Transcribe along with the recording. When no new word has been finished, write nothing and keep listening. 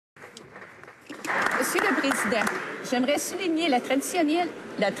Monsieur le Président, j'aimerais souligner la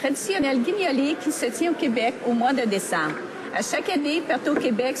traditionnelle guignolée qui se tient au Québec au mois de décembre. À chaque année, partout au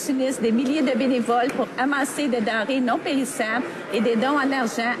Québec s'unissent des milliers de bénévoles pour amasser des denrées non périssables et des dons en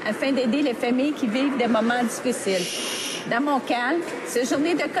argent afin d'aider les familles qui vivent des moments difficiles. Dans mon calme, ces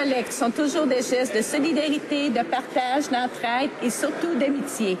journées de collecte sont toujours des gestes de solidarité, de partage, d'entraide et surtout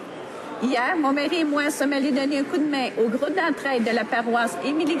d'amitié. Hier, mon mari et moi sommes allés donner un coup de main au groupe d'entraide de la paroisse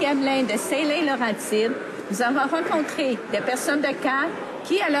Émilie-Gamelin de St-Lin-Laurentides. Nous avons rencontré des personnes de cœur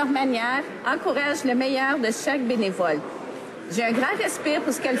qui, à leur manière, encouragent le meilleur de chaque bénévole. J'ai un grand respect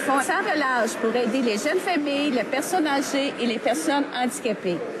pour ce qu'elles font sans relâche pour aider les jeunes familles, les personnes âgées et les personnes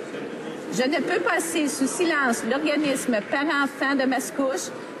handicapées. Je ne peux passer sous silence l'organisme Parents-Enfants de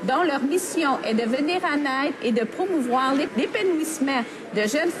Mascouche, dont leur mission est de venir en aide et de promouvoir l'épanouissement de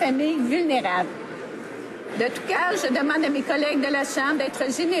jeunes familles vulnérables. De tout cœur, je demande à mes collègues de la Chambre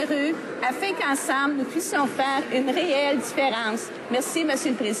d'être généreux afin qu'ensemble, nous puissions faire une réelle différence. Merci,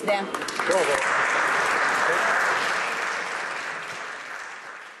 Monsieur le Président.